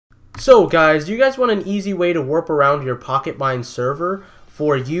So guys, do you guys want an easy way to warp around your PocketMine server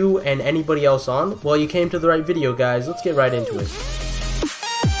for you and anybody else on? Well, you came to the right video, guys. Let's get right into it.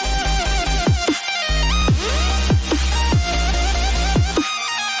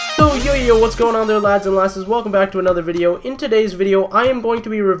 So yo, what's going on there, lads and lasses? Welcome back to another video. In today's video, I am going to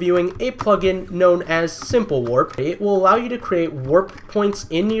be reviewing a plugin known as SimpleWarp. It will allow you to create warp points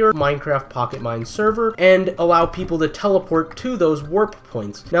in your Minecraft PocketMine server and allow people to teleport to those warp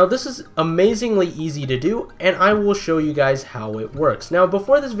points. Now, this is amazingly easy to do, and I will show you guys how it works. Now,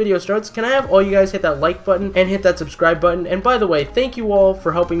 before this video starts, can I have all you guys hit that like button and hit that subscribe button? And by the way, thank you all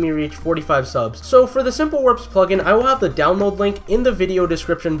for helping me reach 45 subs. So for the SimpleWarps plugin, I will have the download link in the video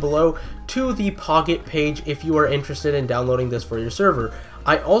description below to the Pocket page if you are interested in downloading this for your server.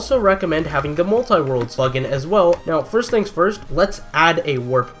 I also recommend having the MultiWorlds plugin as well. Now, first things first, let's add a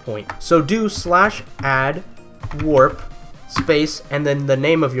warp point. So do /add warp space and then the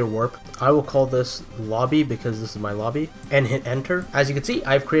name of your warp. I will call this lobby because this is my lobby, and hit enter. As you can see,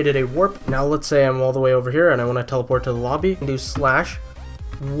 I've created a warp. Now let's say I'm all the way over here and I want to teleport to the lobby, and do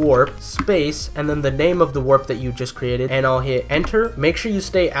 /warp space and then the name of the warp that you just created, and I'll hit enter. Make sure you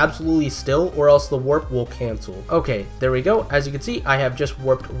stay absolutely still or else the warp will cancel. Okay, there we go. As you can see, I have just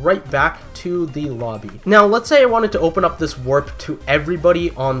warped right back to the lobby. Now let's say I wanted to open up this warp to everybody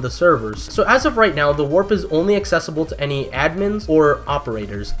on the servers. So as of right now, the warp is only accessible to any admins or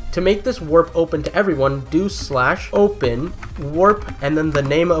operators. To make this warp open to everyone, do /open warp and then the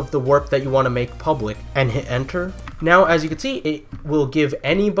name of the warp that you want to make public, and hit enter. Now, as you can see, it will give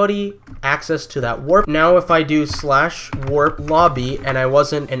anybody access to that warp. Now, if I do /warp lobby and I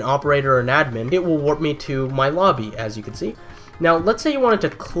wasn't an operator or an admin, it will warp me to my lobby, as you can see. Now, let's say you wanted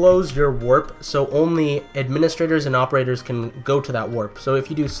to close your warp so only administrators and operators can go to that warp. So if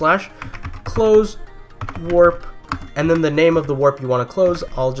you do /close warp and then the name of the warp you want to close,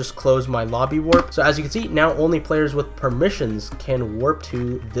 I'll just close my lobby warp. So as you can see, now only players with permissions can warp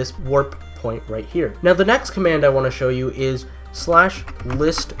to this warp point right here. Now the next command I want to show you is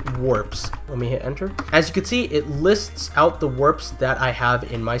 /list warps. Let me hit enter. As you can see, it lists out the warps that I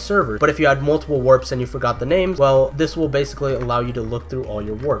have in my server. But if you had multiple warps and you forgot the names, well, this will basically allow you to look through all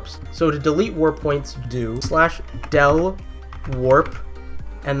your warps. So to delete warp points, do /del warp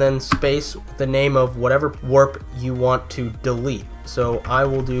and then space the name of whatever warp you want to delete. So I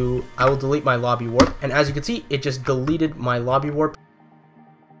will delete my lobby warp, and as you can see, it just deleted my lobby warp.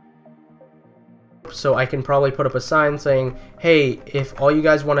 So I can probably put up a sign saying, hey, if all you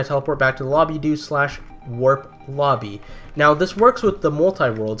guys want to teleport back to the lobby, do /warp lobby. Now this works with the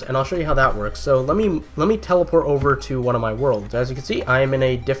MultiWorlds, and I'll show you how that works. So let me teleport over to one of my worlds. As you can see, I am in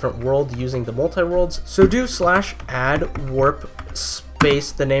a different world using the MultiWorlds. So do /add warp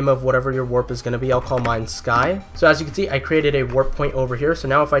space the name of whatever your warp is going to be. I'll call mine Sky. So as you can see, I created a warp point over here. So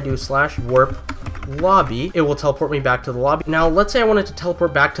now if I do /warp lobby, it will teleport me back to the lobby. Now let's say I wanted to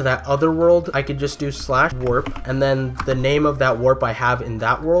teleport back to that other world. I could just do /warp and then the name of that warp I have in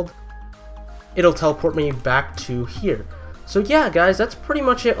that world. It'll teleport me back to here. So yeah, guys, that's pretty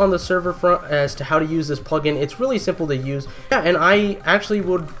much it on the server front as to how to use this plugin. It's really simple to use. Yeah, and I actually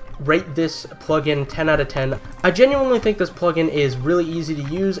would rate this plugin 10 out of 10. I genuinely think this plugin is really easy to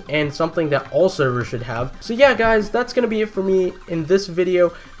use and something that all servers should have. So yeah, guys, that's going to be it for me in this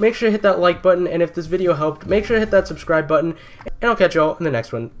video. Make sure to hit that like button, and if this video helped, make sure to hit that subscribe button, and I'll catch y'all in the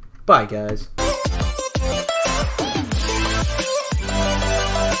next one. Bye, guys.